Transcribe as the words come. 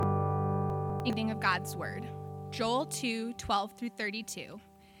Reading of God's word. Joel 2:12 through 32.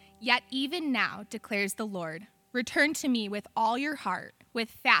 Yet even now, declares the Lord, return to me with all your heart,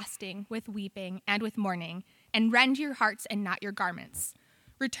 with fasting, with weeping, and with mourning, and rend your hearts and not your garments.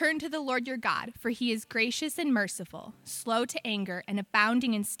 Return to the Lord your God, for he is gracious and merciful, slow to anger, and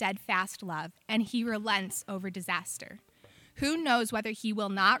abounding in steadfast love, and he relents over disaster. Who knows whether he will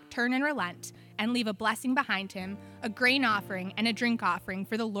not turn and relent, and leave a blessing behind him, a grain offering and a drink offering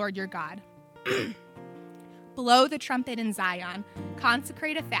for the Lord your God. Blow the trumpet in Zion,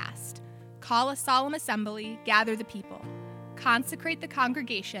 consecrate a fast, call a solemn assembly, gather the people. Consecrate the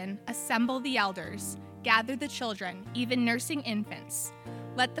congregation, assemble the elders, gather the children, even nursing infants.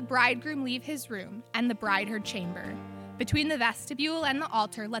 Let the bridegroom leave his room, and the bride her chamber. Between the vestibule and the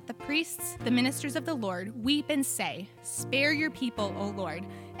altar, let the priests, the ministers of the Lord, weep and say, spare your people, O Lord,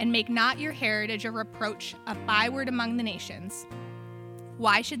 and make not your heritage a reproach, a byword among the nations.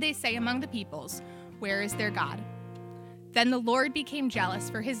 Why should they say among the peoples, where is their God? Then the Lord became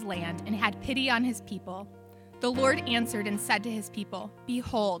jealous for his land and had pity on his people. The Lord answered and said to his people,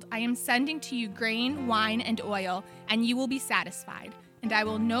 behold, I am sending to you grain, wine, and oil, and you will be satisfied, and I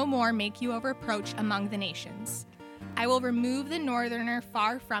will no more make you a reproach among the nations. I will remove the northerner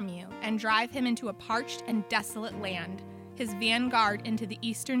far from you and drive him into a parched and desolate land, his vanguard into the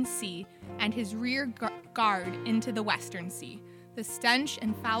eastern sea, and his rear guard into the western sea. The stench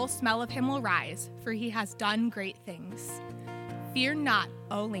and foul smell of him will rise, for he has done great things. Fear not,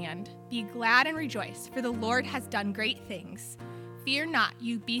 O land. Be glad and rejoice, for the Lord has done great things. Fear not,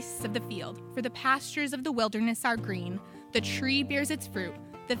 you beasts of the field, for the pastures of the wilderness are green. The tree bears its fruit.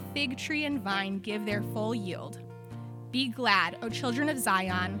 The fig tree and vine give their full yield. Be glad, O children of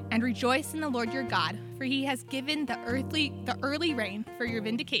Zion, and rejoice in the Lord your God, for he has given the early rain for your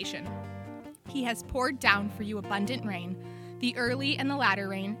vindication. He has poured down for you abundant rain, the early and the latter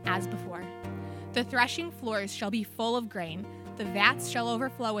rain as before. The threshing floors shall be full of grain, the vats shall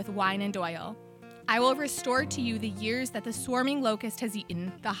overflow with wine and oil. I will restore to you the years that the swarming locust has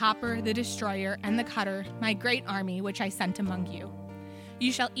eaten, the hopper, the destroyer, and the cutter, my great army which I sent among you.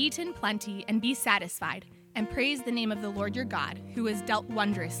 You shall eat in plenty and be satisfied, and praise the name of the Lord your God, who has dealt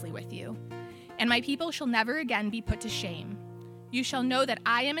wondrously with you. And my people shall never again be put to shame. You shall know that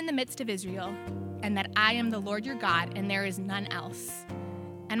I am in the midst of Israel, and that I am the Lord your God, and there is none else.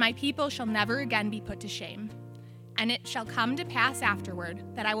 And my people shall never again be put to shame. And it shall come to pass afterward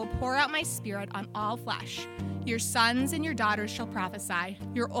that I will pour out my spirit on all flesh. Your sons and your daughters shall prophesy,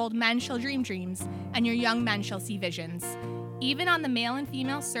 your old men shall dream dreams, and your young men shall see visions. Even on the male and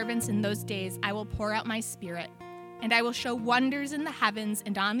female servants in those days I will pour out my spirit, and I will show wonders in the heavens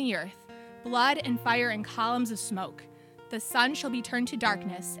and on the earth, blood and fire and columns of smoke. The sun shall be turned to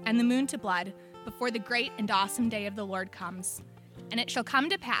darkness, and the moon to blood, before the great and awesome day of the Lord comes. And it shall come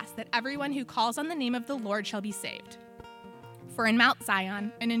to pass that everyone who calls on the name of the Lord shall be saved. For in Mount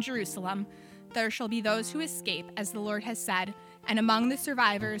Zion and in Jerusalem there shall be those who escape, as the Lord has said, and among the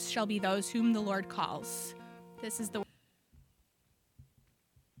survivors shall be those whom the Lord calls. This is the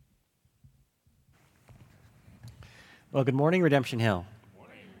Well, good morning, Redemption Hill.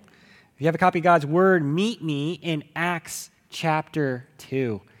 If you have a copy of God's Word, meet me in Acts chapter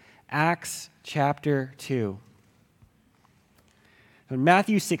 2. Acts chapter 2. In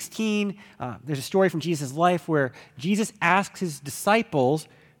Matthew 16, there's a story from Jesus' life where Jesus asks his disciples,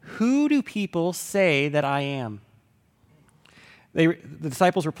 who do people say that I am? The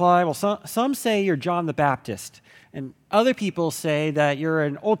disciples reply, well, some say you're John the Baptist, and other people say that you're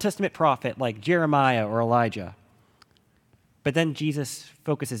an Old Testament prophet like Jeremiah or Elijah. But then Jesus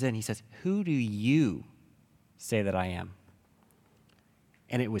focuses in. He says, who do you say that I am?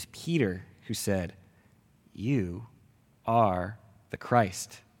 And it was Peter who said, you are the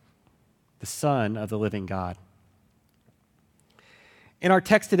Christ, the Son of the living God. In our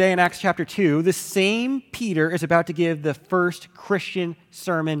text today in Acts chapter 2, the same Peter is about to give the first Christian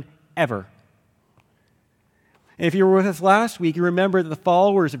sermon ever. And if you were with us last week, you remember that the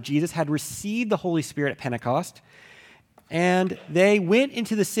followers of Jesus had received the Holy Spirit at Pentecost, and they went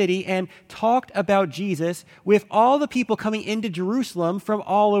into the city and talked about Jesus with all the people coming into Jerusalem from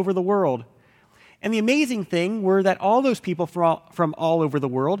all over the world. And the amazing thing were that all those people from all over the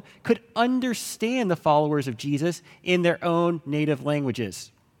world could understand the followers of Jesus in their own native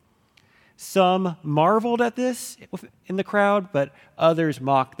languages. Some marveled at this in the crowd, but others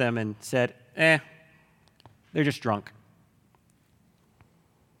mocked them and said, they're just drunk.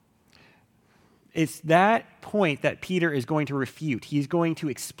 It's that point that Peter is going to refute. He's going to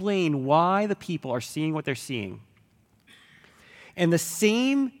explain why the people are seeing what they're seeing. And the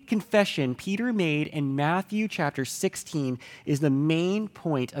same confession Peter made in Matthew chapter 16 is the main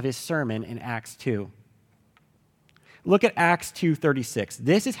point of his sermon in Acts 2. Look at Acts 2:36.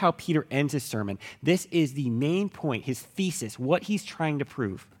 This is how Peter ends his sermon. This is the main point, his thesis, what he's trying to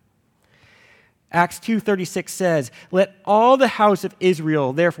prove. Acts 2:36 says, "Let all the house of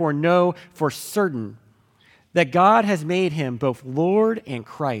Israel therefore know for certain that God has made him both Lord and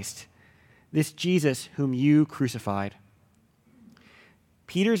Christ, this Jesus whom you crucified."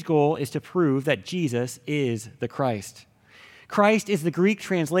 Peter's goal is to prove that Jesus is the Christ. Christ is the Greek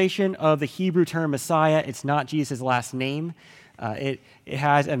translation of the Hebrew term Messiah. It's not Jesus' last name. It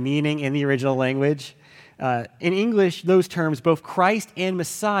has a meaning in the original language. In English, those terms, both Christ and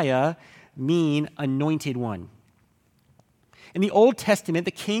Messiah, mean anointed one. In the Old Testament,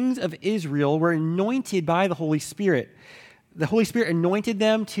 the kings of Israel were anointed by the Holy Spirit. The Holy Spirit anointed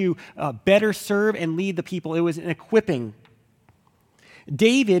them to better serve and lead the people. It was an equipping.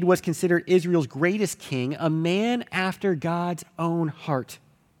 David was considered Israel's greatest king, a man after God's own heart.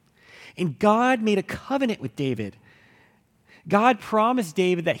 And God made a covenant with David. God promised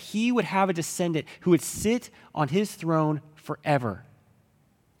David that he would have a descendant who would sit on his throne forever.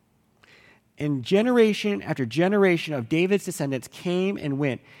 And generation after generation of David's descendants came and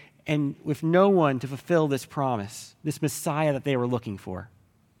went, and with no one to fulfill this promise, this Messiah that they were looking for.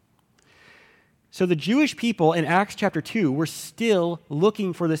 So the Jewish people in Acts chapter 2 were still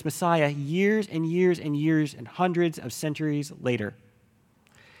looking for this Messiah years and years and years and hundreds of centuries later.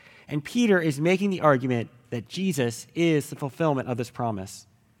 And Peter is making the argument that Jesus is the fulfillment of this promise.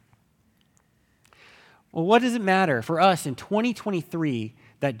 Well, what does it matter for us in 2023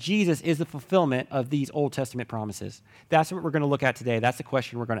 that Jesus is the fulfillment of these Old Testament promises? That's what we're going to look at today. That's the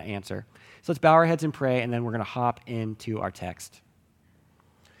question we're going to answer. So let's bow our heads and pray, and then we're going to hop into our text.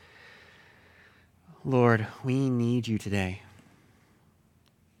 Lord, we need you today.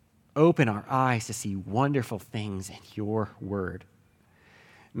 Open our eyes to see wonderful things in your word.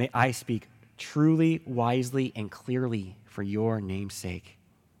 May I speak truly, wisely, and clearly for your name's sake.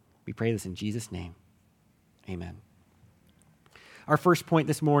 We pray this in Jesus' name. Amen. Our first point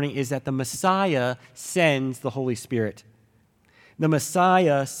this morning is that the Messiah sends the Holy Spirit. The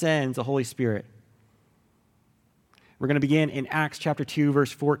Messiah sends the Holy Spirit. We're going to begin in Acts chapter 2,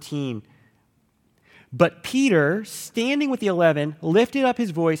 verse 14. But Peter, standing with the 11, lifted up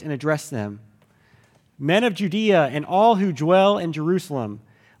his voice and addressed them. Men of Judea and all who dwell in Jerusalem,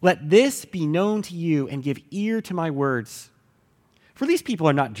 let this be known to you and give ear to my words. For these people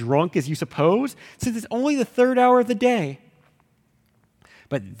are not drunk as you suppose, since it's only the third hour of the day.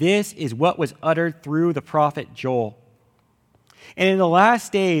 But this is what was uttered through the prophet Joel. And in the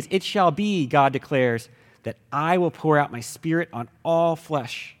last days it shall be, God declares, that I will pour out my spirit on all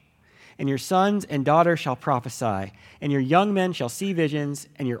flesh. And your sons and daughters shall prophesy, and your young men shall see visions,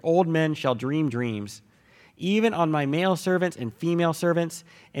 and your old men shall dream dreams. Even on my male servants and female servants,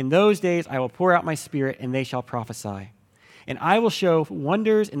 in those days I will pour out my spirit, and they shall prophesy. And I will show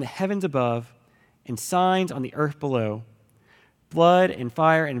wonders in the heavens above, and signs on the earth below, blood and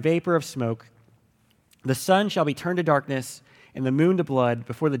fire and vapor of smoke. The sun shall be turned to darkness, and the moon to blood,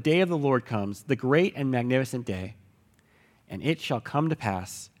 before the day of the Lord comes, the great and magnificent day. And it shall come to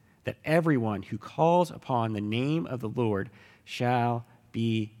pass that everyone who calls upon the name of the Lord shall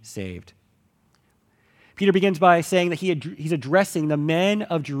be saved. Peter begins by saying that he's addressing the men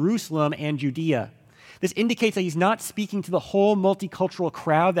of Jerusalem and Judea. This indicates that he's not speaking to the whole multicultural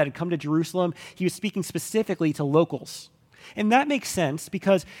crowd that had come to Jerusalem. He was speaking specifically to locals. And that makes sense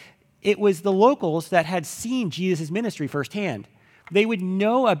because it was the locals that had seen Jesus' ministry firsthand. They would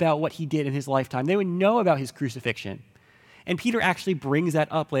know about what he did in his lifetime. They would know about his crucifixion. And Peter actually brings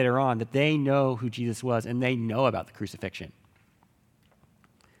that up later on, that they know who Jesus was and they know about the crucifixion.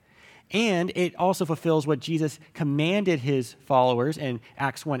 And it also fulfills what Jesus commanded his followers in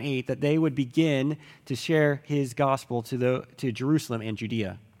Acts 1:8, that they would begin to share his gospel to Jerusalem and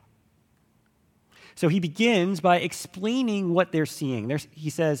Judea. So he begins by explaining what they're seeing. He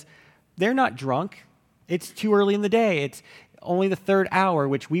says, they're not drunk. It's too early in the day. It's only the third hour,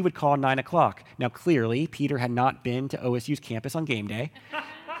 which we would call 9 o'clock. Now, clearly, Peter had not been to OSU's campus on game day.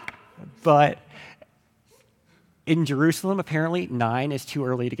 But in Jerusalem, apparently, 9 is too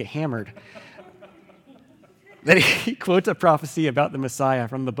early to get hammered. Then he quotes a prophecy about the Messiah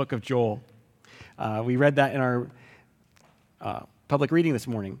from the book of Joel. We read that in our public reading this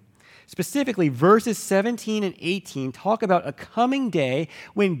morning. Specifically, verses 17 and 18 talk about a coming day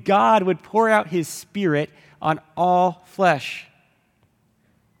when God would pour out his Spirit on all flesh.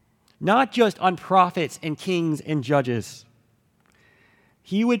 Not just on prophets and kings and judges.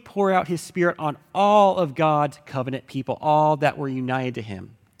 He would pour out his Spirit on all of God's covenant people, all that were united to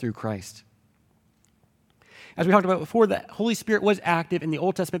him through Christ. As we talked about before, the Holy Spirit was active in the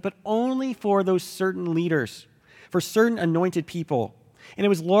Old Testament, but only for those certain leaders, for certain anointed people. And it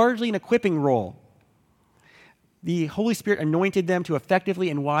was largely an equipping role. The Holy Spirit anointed them to effectively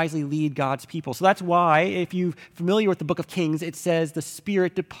and wisely lead God's people. So that's why, if you're familiar with the book of Kings, it says the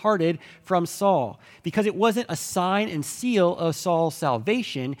Spirit departed from Saul. Because it wasn't a sign and seal of Saul's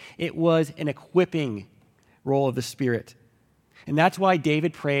salvation, it was an equipping role of the Spirit. And that's why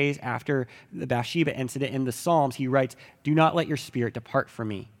David prays after the Bathsheba incident in the Psalms. He writes, "Do not let your Spirit depart from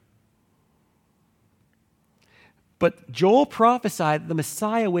me." But Joel prophesied that the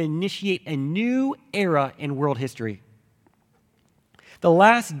Messiah would initiate a new era in world history. The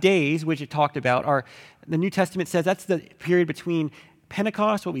last days, which it talked about, are, the New Testament says that's the period between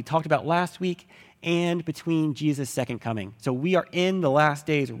Pentecost, what we talked about last week, and between Jesus' second coming. So we are in the last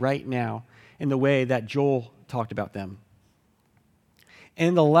days right now in the way that Joel talked about them. And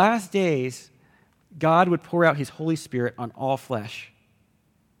in the last days, God would pour out his Holy Spirit on all flesh.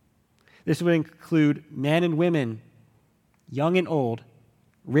 This would include men and women, young and old,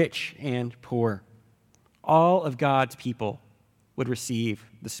 rich and poor. All of God's people would receive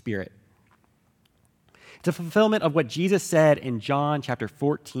the Spirit. It's a fulfillment of what Jesus said in John chapter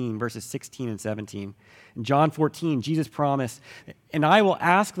 14, verses 16 and 17. In John 14, Jesus promised, "And I will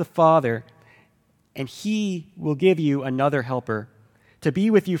ask the Father, and he will give you another helper to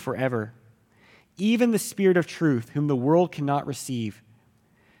be with you forever, even the Spirit of truth, whom the world cannot receive,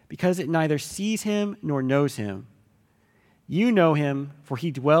 because it neither sees him nor knows him. You know him, for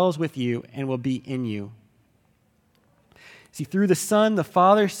he dwells with you and will be in you." See, through the Son, the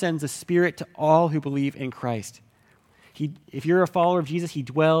Father sends the Spirit to all who believe in Christ. If you're a follower of Jesus, he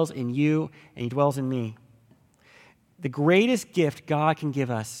dwells in you and he dwells in me. The greatest gift God can give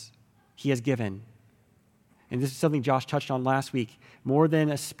us, he has given. And this is something Josh touched on last week. More than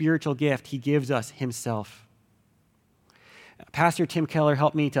a spiritual gift, he gives us himself. Pastor Tim Keller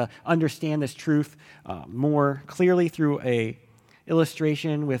helped me to understand this truth more clearly through an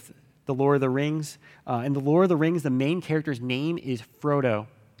illustration with The Lord of the Rings. In The Lord of the Rings, the main character's name is Frodo.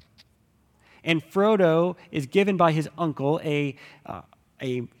 And Frodo is given by his uncle a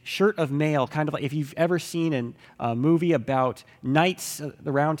shirt of mail, kind of like if you've ever seen a movie about knights,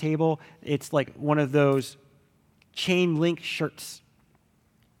 the Round Table, it's like one of those chain link shirts.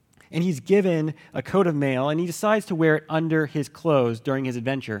 And he's given a coat of mail, and he decides to wear it under his clothes during his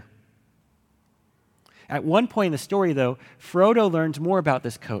adventure. At one point in the story, though, Frodo learns more about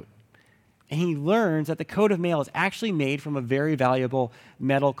this coat. And he learns that the coat of mail is actually made from a very valuable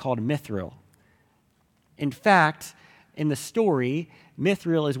metal called mithril. In fact, in the story,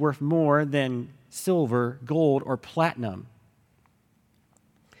 mithril is worth more than silver, gold, or platinum.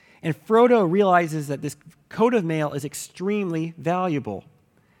 And Frodo realizes that this coat of mail is extremely valuable.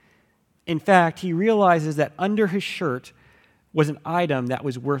 In fact, he realizes that under his shirt was an item that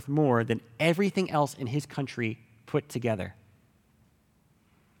was worth more than everything else in his country put together.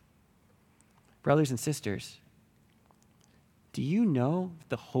 Brothers and sisters, do you know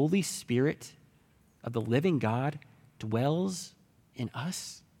the Holy Spirit of the living God dwells in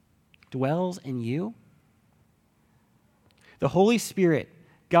us, dwells in you? The Holy Spirit,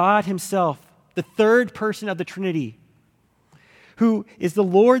 God himself, the third person of the Trinity, who is the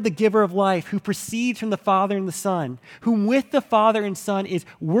Lord, the giver of life, who proceeds from the Father and the Son, whom with the Father and Son is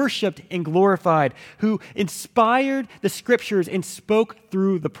worshiped and glorified, who inspired the Scriptures and spoke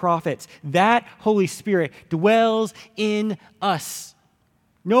through the prophets. That Holy Spirit dwells in us.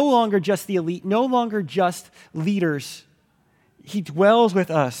 No longer just the elite, no longer just leaders. He dwells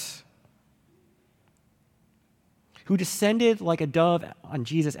with us, who descended like a dove on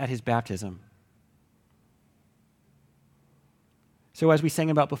Jesus at his baptism. So as we sang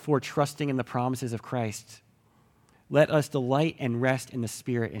about before, trusting in the promises of Christ, let us delight and rest in the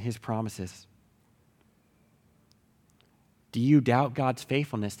Spirit and his promises. Do you doubt God's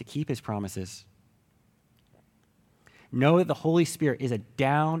faithfulness to keep his promises? Know that the Holy Spirit is a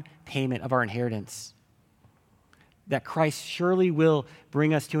down payment of our inheritance, that Christ surely will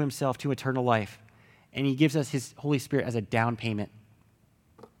bring us to himself, to eternal life, and he gives us his Holy Spirit as a down payment.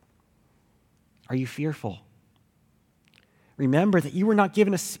 Are you fearful? Remember that you were not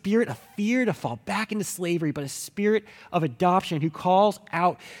given a spirit of fear to fall back into slavery, but a spirit of adoption who calls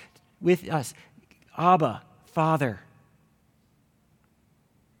out with us, Abba, Father.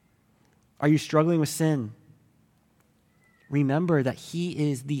 Are you struggling with sin? Remember that he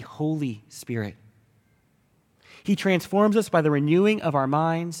is the Holy Spirit. He transforms us by the renewing of our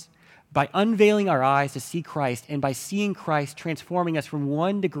minds, by unveiling our eyes to see Christ and by seeing Christ transforming us from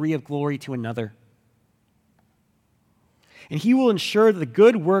one degree of glory to another. And he will ensure that the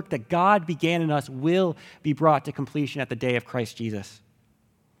good work that God began in us will be brought to completion at the day of Christ Jesus.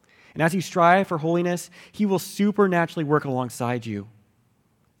 And as you strive for holiness, he will supernaturally work alongside you.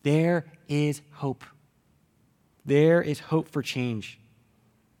 There is hope. There is hope for change.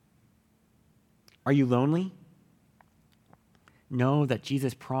 Are you lonely? Know that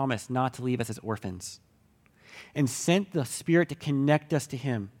Jesus promised not to leave us as orphans and sent the Spirit to connect us to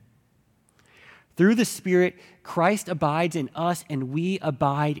him. Through the Spirit, Christ abides in us and we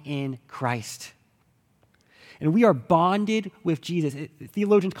abide in Christ. And we are bonded with Jesus.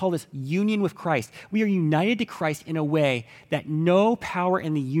 Theologians call this union with Christ. We are united to Christ in a way that no power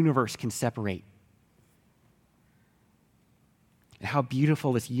in the universe can separate. And how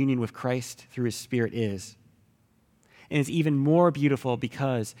beautiful this union with Christ through his Spirit is. And it's even more beautiful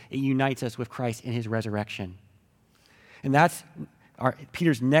because it unites us with Christ in his resurrection. And that's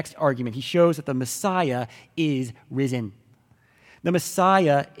Peter's next argument. He shows that the Messiah is risen. The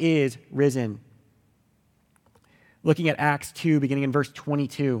Messiah is risen. Looking at Acts 2, beginning in verse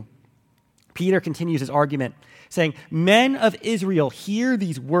 22, Peter continues his argument, saying, "Men of Israel, hear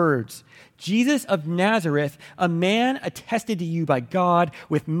these words. Jesus of Nazareth, a man attested to you by God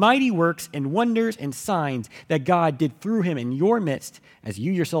with mighty works and wonders and signs that God did through him in your midst, as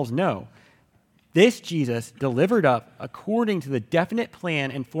you yourselves know. This Jesus, delivered up according to the definite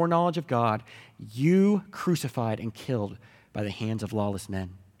plan and foreknowledge of God, you crucified and killed by the hands of lawless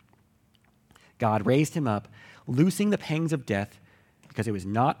men. God raised him up, loosing the pangs of death, because it was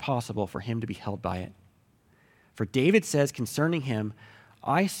not possible for him to be held by it. For David says concerning him,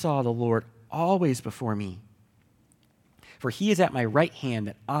 I saw the Lord always before me. For he is at my right hand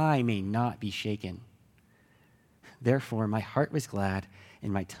that I may not be shaken. Therefore my heart was glad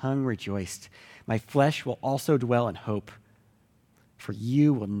and my tongue rejoiced. My flesh will also dwell in hope. For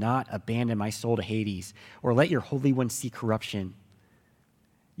you will not abandon my soul to Hades, or let your Holy One see corruption.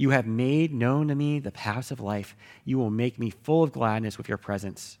 You have made known to me the paths of life. You will make me full of gladness with your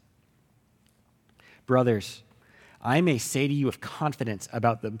presence. Brothers, I may say to you with confidence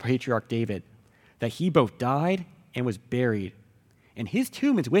about the patriarch David, that he both died and was buried, and his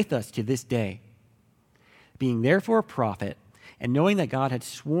tomb is with us to this day. Being therefore a prophet, and knowing that God had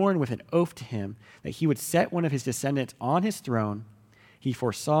sworn with an oath to him that he would set one of his descendants on his throne, he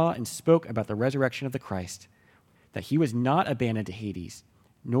foresaw and spoke about the resurrection of the Christ, that he was not abandoned to Hades,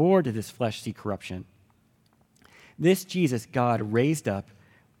 nor did his flesh see corruption. This Jesus God raised up,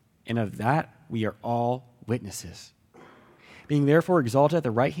 and of that we are all witnesses. Being therefore exalted at the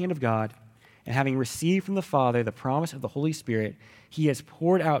right hand of God, and having received from the Father the promise of the Holy Spirit, he has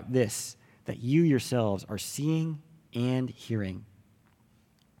poured out this, that you yourselves are seeing and hearing.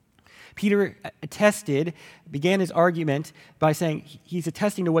 Peter began his argument by saying he's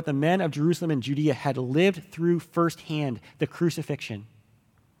attesting to what the men of Jerusalem and Judea had lived through firsthand, the crucifixion.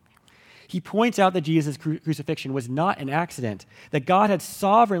 He points out that Jesus' crucifixion was not an accident, that God had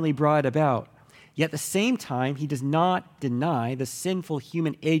sovereignly brought it about. Yet at the same time, he does not deny the sinful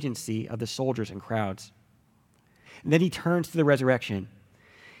human agency of the soldiers and crowds. And then he turns to the resurrection.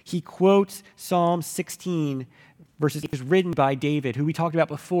 He quotes Psalm 16, verses it was written by David, who we talked about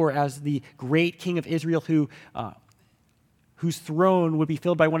before as the great king of Israel whose throne would be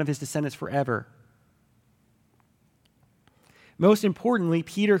filled by one of his descendants forever. Most importantly,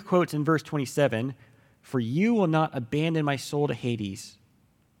 Peter quotes in verse 27, "For you will not abandon my soul to Hades,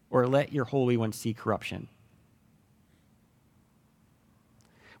 or let your Holy One see corruption."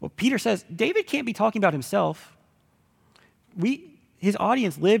 Well, Peter says David can't be talking about himself. His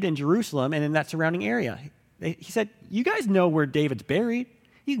audience lived in Jerusalem and in that surrounding area. He said, you guys know where David's buried.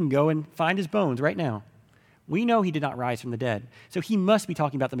 You can go and find his bones right now. We know he did not rise from the dead. So he must be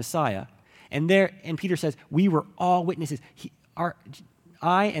talking about the Messiah. And Peter says, we were all witnesses.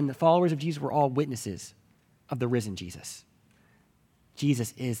 I and the followers of Jesus were all witnesses of the risen Jesus.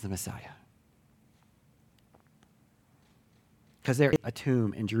 Jesus is the Messiah. Because there is a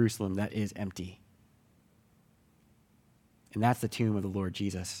tomb in Jerusalem that is empty. And that's the tomb of the Lord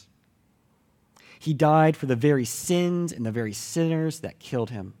Jesus. He died for the very sins and the very sinners that killed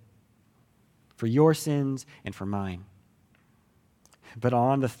him. For your sins and for mine. But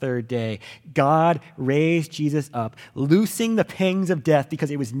on the third day, God raised Jesus up, loosing the pangs of death because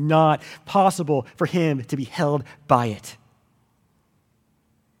it was not possible for him to be held by it.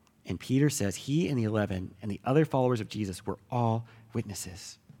 And Peter says he and the 11 and the other followers of Jesus were all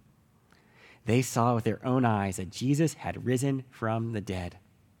witnesses. They saw with their own eyes that Jesus had risen from the dead.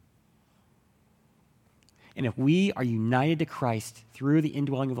 And if we are united to Christ through the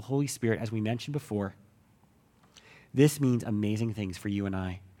indwelling of the Holy Spirit, as we mentioned before, this means amazing things for you and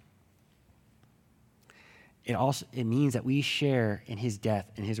I. It means that we share in his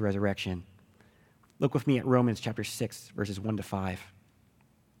death and his resurrection. Look with me at Romans chapter 6, verses 1 to 5.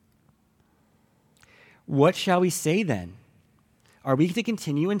 What shall we say then? Are we to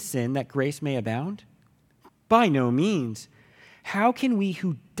continue in sin that grace may abound? By no means. How can we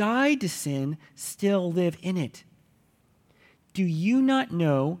who died to sin still live in it? Do you not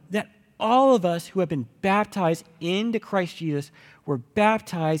know that all of us who have been baptized into Christ Jesus were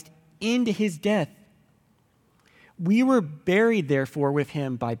baptized into his death? We were buried, therefore, with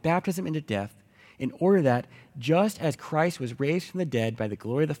him by baptism into death, in order that, just as Christ was raised from the dead by the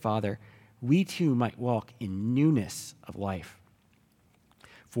glory of the Father, we too might walk in newness of life.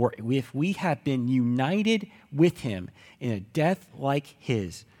 For if we have been united with him in a death like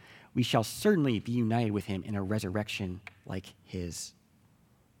his, we shall certainly be united with him in a resurrection like his.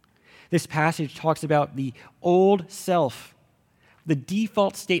 This passage talks about the old self. The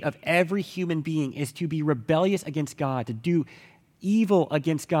default state of every human being is to be rebellious against God, to do evil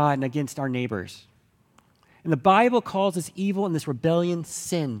against God and against our neighbors. And the Bible calls this evil and this rebellion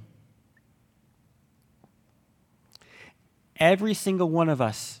sin. Every single one of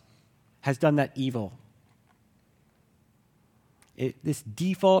us has done that evil. This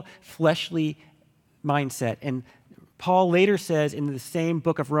default fleshly mindset. And Paul later says in the same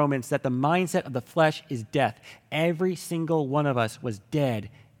book of Romans that the mindset of the flesh is death. Every single one of us was dead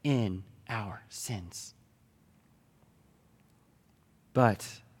in our sins. But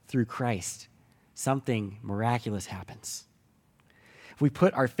through Christ, something miraculous happens. If we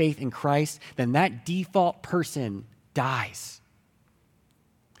put our faith in Christ, then that default person dies.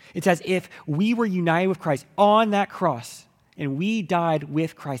 It's as if we were united with Christ on that cross, and we died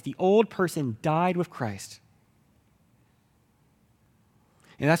with Christ. The old person died with Christ.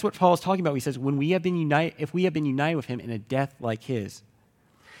 And that's what Paul is talking about. He says, when we have been united, if we have been united with him in a death like his.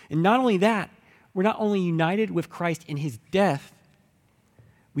 And not only that, we're not only united with Christ in his death,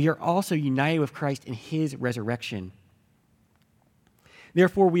 we are also united with Christ in his resurrection.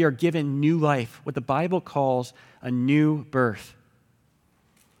 Therefore, we are given new life, what the Bible calls a new birth.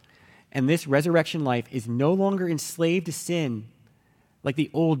 And this resurrection life is no longer enslaved to sin like the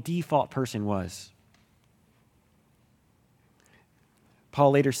old default person was.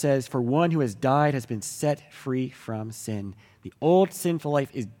 Paul later says, for one who has died has been set free from sin. The old sinful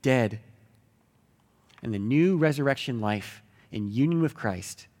life is dead. And the new resurrection life in union with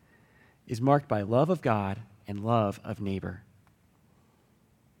Christ is marked by love of God and love of neighbor.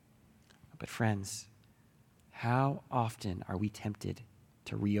 But friends, how often are we tempted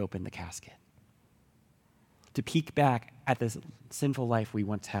to reopen the casket? To peek back at this sinful life we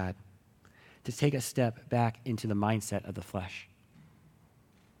once had? To take a step back into the mindset of the flesh?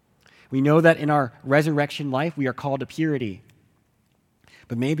 We know that in our resurrection life, we are called to purity.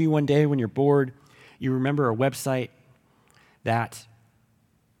 But maybe one day when you're bored, you remember a website that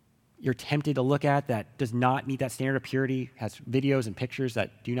you're tempted to look at that does not meet that standard of purity, has videos and pictures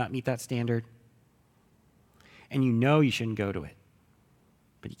that do not meet that standard. And you know you shouldn't go to it.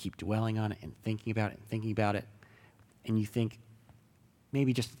 But you keep dwelling on it and thinking about it and thinking about it. And you think,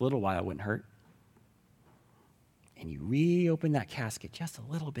 maybe just a little while wouldn't hurt. And you reopen that casket just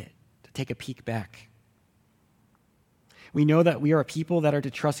a little bit to take a peek back. We know that we are a people that are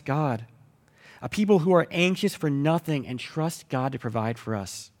to trust God, a people who are anxious for nothing and trust God to provide for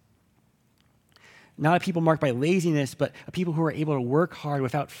us. Not a people marked by laziness, but a people who are able to work hard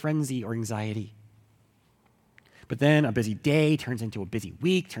without frenzy or anxiety. But then a busy day turns into a busy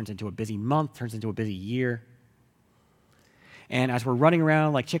week, turns into a busy month, turns into a busy year. And as we're running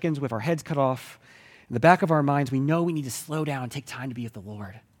around like chickens with our heads cut off, in the back of our minds, we know we need to slow down and take time to be with the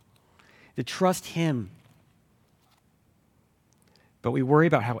Lord, to trust him. But we worry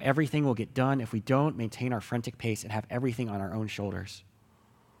about how everything will get done if we don't maintain our frantic pace and have everything on our own shoulders.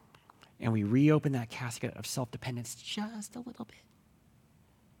 And we reopen that casket of self-dependence just a little bit.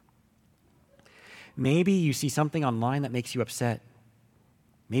 Maybe you see something online that makes you upset.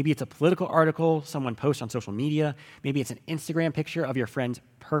 Maybe it's a political article someone posts on social media. Maybe it's an Instagram picture of your friend's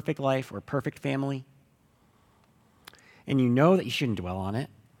perfect life or perfect family. And you know that you shouldn't dwell on it,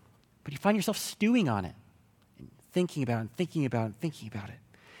 but you find yourself stewing on it and thinking about it and thinking about it and thinking about it.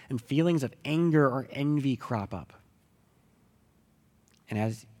 And feelings of anger or envy crop up.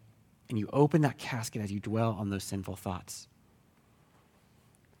 And you open that casket as you dwell on those sinful thoughts.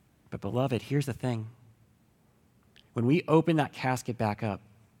 But beloved, here's the thing. When we open that casket back up,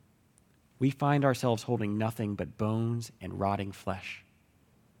 we find ourselves holding nothing but bones and rotting flesh.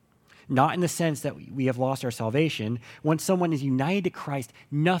 not in the sense that we have lost our salvation. Once someone is united to Christ,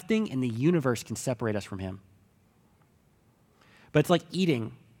 nothing in the universe can separate us from him. But it's like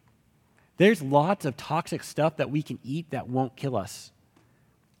eating. There's lots of toxic stuff that we can eat that won't kill us.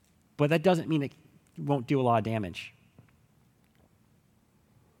 But that doesn't mean it won't do a lot of damage.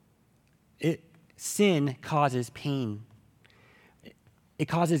 Sin causes pain. It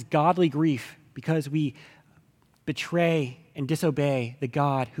causes godly grief because we betray and disobey the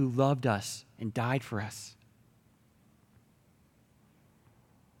God who loved us and died for us.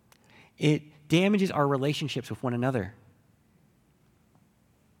 It damages our relationships with one another.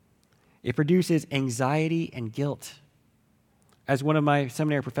 It produces anxiety and guilt. As one of my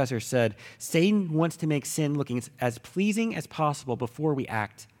seminary professors said, Satan wants to make sin looking as pleasing as possible before we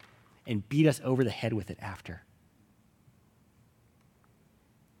act and beat us over the head with it after.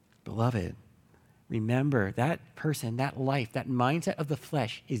 Beloved, remember that person, that life, that mindset of the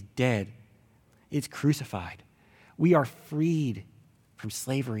flesh is dead. It's crucified. We are freed from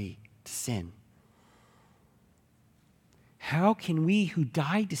slavery to sin. How can we who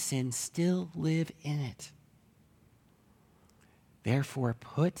died to sin still live in it? Therefore,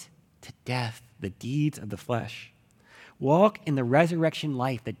 put to death the deeds of the flesh. Walk in the resurrection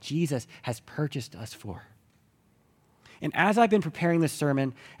life that Jesus has purchased us for. And as I've been preparing this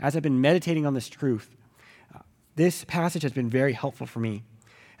sermon, as I've been meditating on this truth, this passage has been very helpful for me.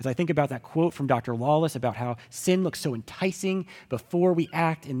 As I think about that quote from Dr. Lawless about how sin looks so enticing before we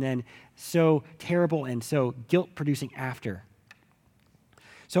act and then so terrible and so guilt-producing after.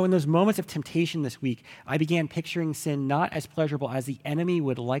 So in those moments of temptation this week, I began picturing sin not as pleasurable as the enemy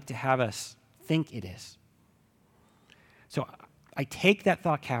would like to have us think it is. So I take that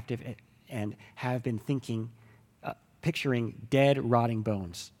thought captive and have been picturing dead, rotting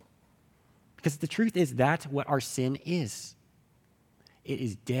bones. Because the truth is that's what our sin is. It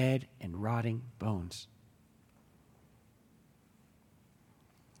is dead and rotting bones.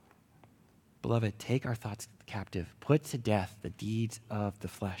 Beloved, take our thoughts captive. Put to death the deeds of the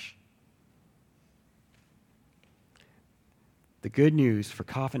flesh. The good news for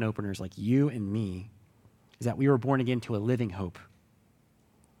coffin openers like you and me is that we were born again to a living hope.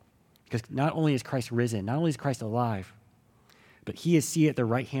 Because not only is Christ risen, not only is Christ alive, but he is seated at the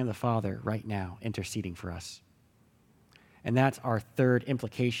right hand of the Father right now, interceding for us. And that's our third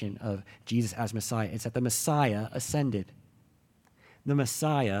implication of Jesus as Messiah. It's that the Messiah ascended. The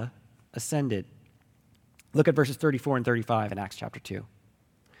Messiah ascended. Look at verses 34 and 35 in Acts chapter 2.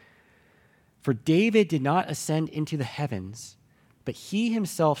 For David did not ascend into the heavens, but he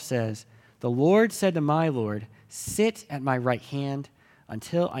himself says, the Lord said to my Lord, sit at my right hand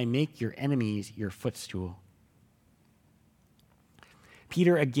until I make your enemies your footstool.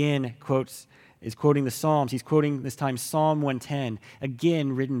 Peter again is quoting the Psalms. He's quoting this time Psalm 110,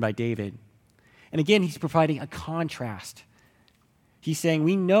 again written by David. And again, he's providing a contrast. He's saying,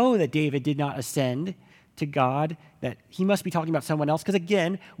 we know that David did not ascend to God, that he must be talking about someone else, because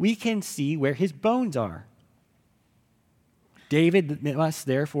again, we can see where his bones are. David must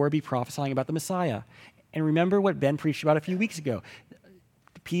therefore be prophesying about the Messiah. And remember what Ben preached about a few weeks ago.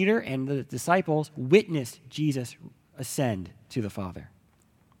 Peter and the disciples witnessed Jesus ascend to the Father.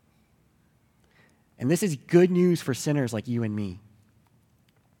 And this is good news for sinners like you and me.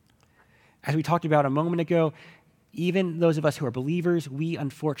 As we talked about a moment ago, even those of us who are believers, we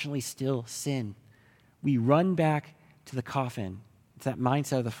unfortunately still sin. We run back to the coffin. It's that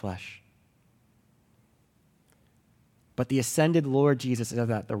mindset of the flesh. But the ascended Lord Jesus is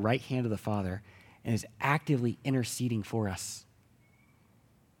at the right hand of the Father and is actively interceding for us.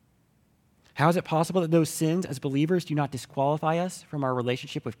 How is it possible that those sins as believers do not disqualify us from our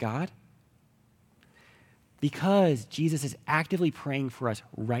relationship with God? Because Jesus is actively praying for us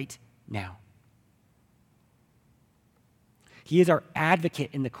right now. He is our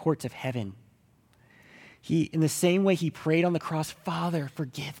advocate in the courts of heaven. In the same way he prayed on the cross, Father,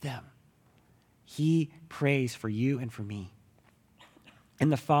 forgive them. He prays for you and for me. And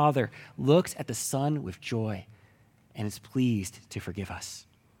the Father looks at the Son with joy and is pleased to forgive us.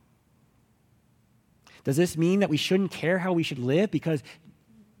 Does this mean that we shouldn't care how we should live because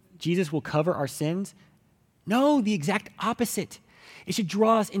Jesus will cover our sins? No, the exact opposite. It should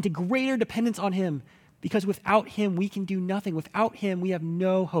draw us into greater dependence on him because without him, we can do nothing. Without him, we have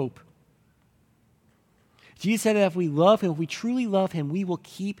no hope. Jesus said that if we love him, if we truly love him, we will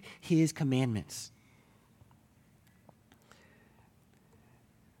keep his commandments.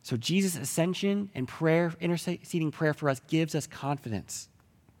 So Jesus' ascension and prayer, interceding prayer for us, gives us confidence.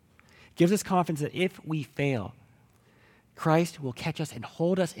 Gives us confidence that if we fail, Christ will catch us and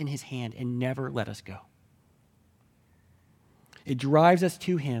hold us in his hand and never let us go. It drives us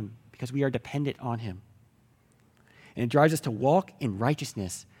to him because we are dependent on him. And it drives us to walk in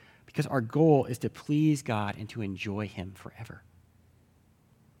righteousness because our goal is to please God and to enjoy him forever.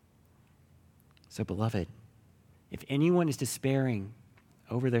 So, beloved, if anyone is despairing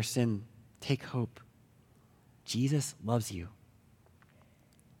over their sin, take hope. Jesus loves you.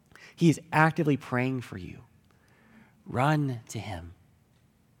 He is actively praying for you. Run to him.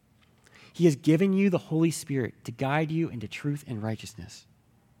 He has given you the Holy Spirit to guide you into truth and righteousness.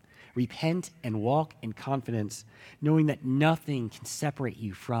 Repent and walk in confidence, knowing that nothing can separate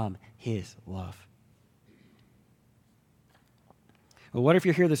you from his love. Well, what if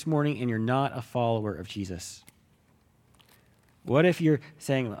you're here this morning and you're not a follower of Jesus? What if you're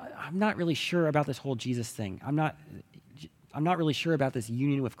saying, I'm not really sure about this whole Jesus thing. I'm not really sure about this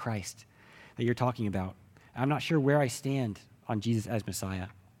union with Christ that you're talking about. I'm not sure where I stand on Jesus as Messiah.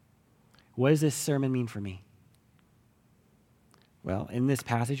 What does this sermon mean for me? Well, in this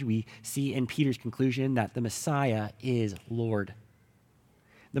passage, we see in Peter's conclusion that the Messiah is Lord.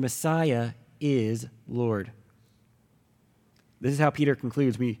 The Messiah is Lord. This is how Peter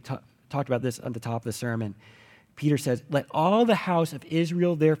concludes. We talked about this at the top of the sermon. Peter says, "Let all the house of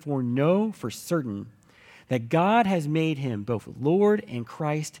Israel therefore know for certain that God has made him both Lord and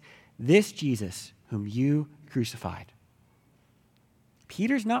Christ, this Jesus whom you crucified."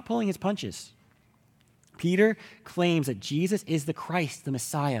 Peter's not pulling his punches. Peter claims that Jesus is the Christ, the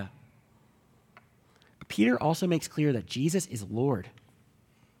Messiah. But Peter also makes clear that Jesus is Lord.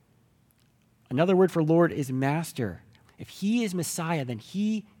 Another word for Lord is master. If he is Messiah, then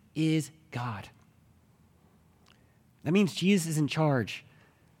he is God. That means Jesus is in charge.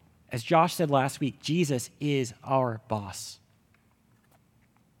 As Josh said last week, Jesus is our boss.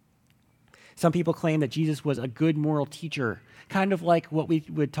 Some people claim that Jesus was a good moral teacher, kind of like what we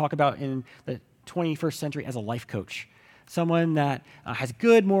would talk about in the 21st century as a life coach. Someone that has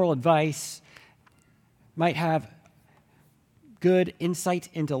good moral advice, might have good insight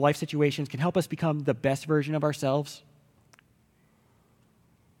into life situations, can help us become the best version of ourselves.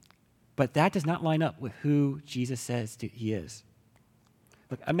 But that does not line up with who Jesus says he is.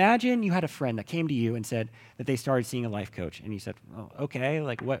 Look, imagine you had a friend that came to you and said that they started seeing a life coach. And you said, oh, okay,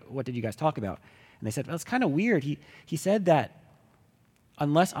 like what did you guys talk about? And they said, well, it's kind of weird. He said that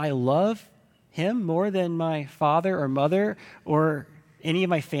unless I love him more than my father or mother or any of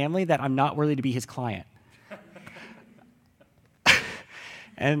my family, that I'm not worthy to be his client.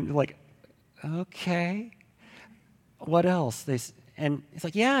 And like, okay, what else? And it's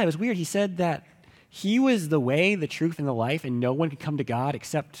like, yeah, it was weird. He said that he was the way, the truth, and the life, and no one could come to God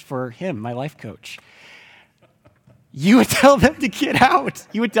except for him, my life coach. You would tell them to get out.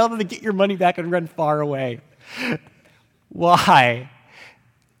 You would tell them to get your money back and run far away. Why?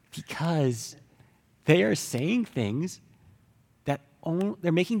 Because they are saying things that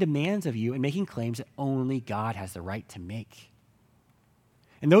they're making demands of you and making claims that only God has the right to make.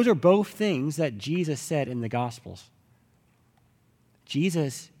 And those are both things that Jesus said in the Gospels.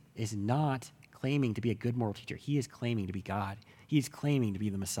 Jesus is not claiming to be a good moral teacher. He is claiming to be God. He is claiming to be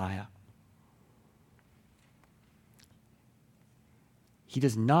the Messiah. He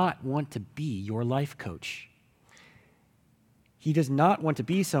does not want to be your life coach. He does not want to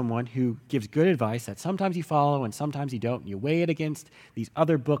be someone who gives good advice that sometimes you follow and sometimes you don't. And you weigh it against these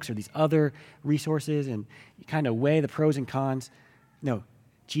other books or these other resources and you kind of weigh the pros and cons. No,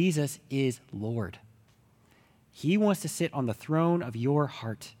 Jesus is Lord. He wants to sit on the throne of your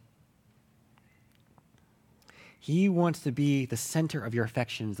heart. He wants to be the center of your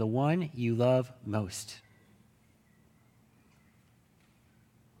affections, the one you love most.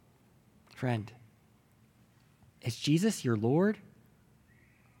 Friend, is Jesus your Lord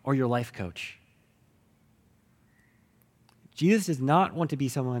or your life coach? Jesus does not want to be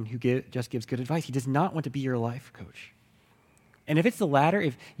someone who just gives good advice. He does not want to be your life coach. And if it's the latter,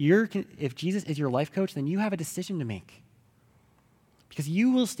 if Jesus is your life coach, then you have a decision to make. Because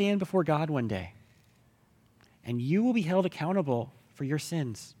you will stand before God one day, and you will be held accountable for your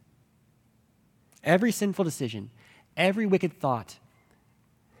sins. Every sinful decision, every wicked thought,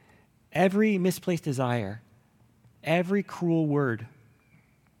 every misplaced desire, every cruel word.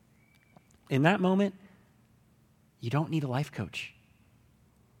 In that moment, you don't need a life coach.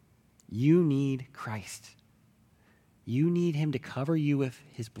 You need Christ. You need him to cover you with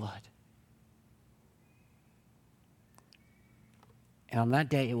his blood. And on that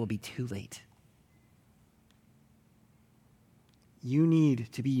day, it will be too late. You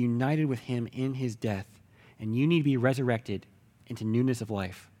need to be united with him in his death, and you need to be resurrected into newness of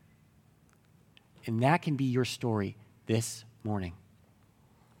life. And that can be your story this morning.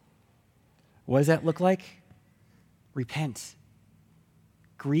 What does that look like? Repent.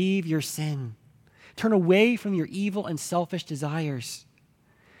 grieve your sin. Turn away from your evil and selfish desires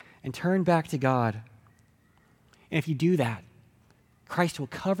and turn back to God. And if you do that, Christ will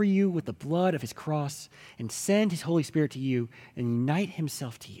cover you with the blood of his cross and send his Holy Spirit to you and unite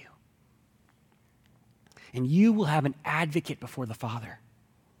himself to you. And you will have an advocate before the Father.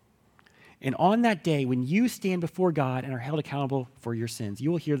 And on that day, when you stand before God and are held accountable for your sins, you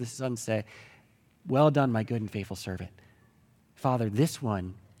will hear the Son say, "Well done, my good and faithful servant. Father, this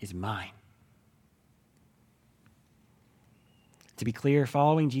one is mine." To be clear,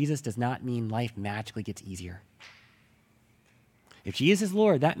 following Jesus does not mean life magically gets easier. If Jesus is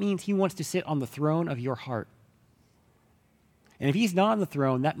Lord, that means he wants to sit on the throne of your heart. And if he's not on the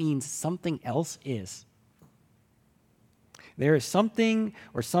throne, that means something else is. There is something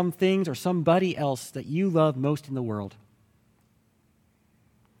or some things or somebody else that you love most in the world.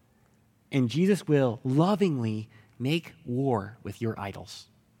 And Jesus will lovingly make war with your idols.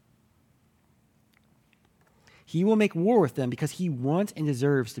 He will make war with them because he wants and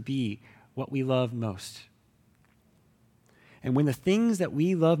deserves to be what we love most. And when the things that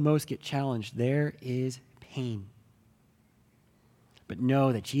we love most get challenged, there is pain. But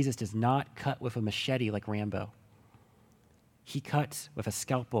know that Jesus does not cut with a machete like Rambo. He cuts with a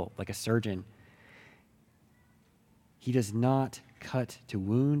scalpel like a surgeon. He does not cut to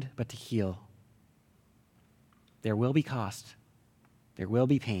wound, but to heal. There will be cost. There will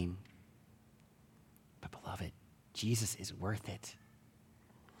be pain. But beloved, Jesus is worth it.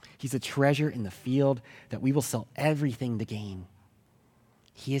 He's a treasure in the field that we will sell everything to gain.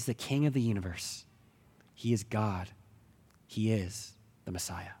 He is the King of the universe. He is God. He is the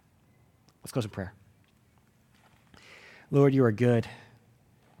Messiah. Let's close in prayer. Lord, you are good.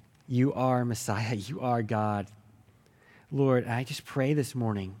 You are Messiah. You are God. Lord, I just pray this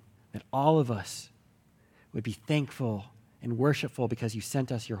morning that all of us would be thankful and worshipful because you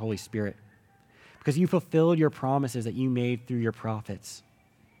sent us your Holy Spirit, because you fulfilled your promises that you made through your prophets,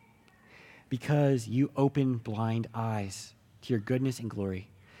 because you opened blind eyes to your goodness and glory,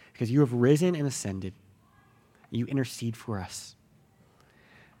 because you have risen and ascended. You intercede for us.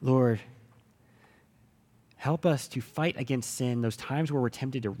 Lord, help us to fight against sin, those times where we're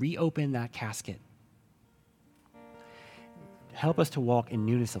tempted to reopen that casket. Help us to walk in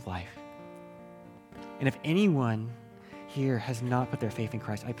newness of life. And if anyone here has not put their faith in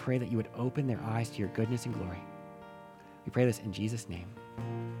Christ, I pray that you would open their eyes to your goodness and glory. We pray this in Jesus' name.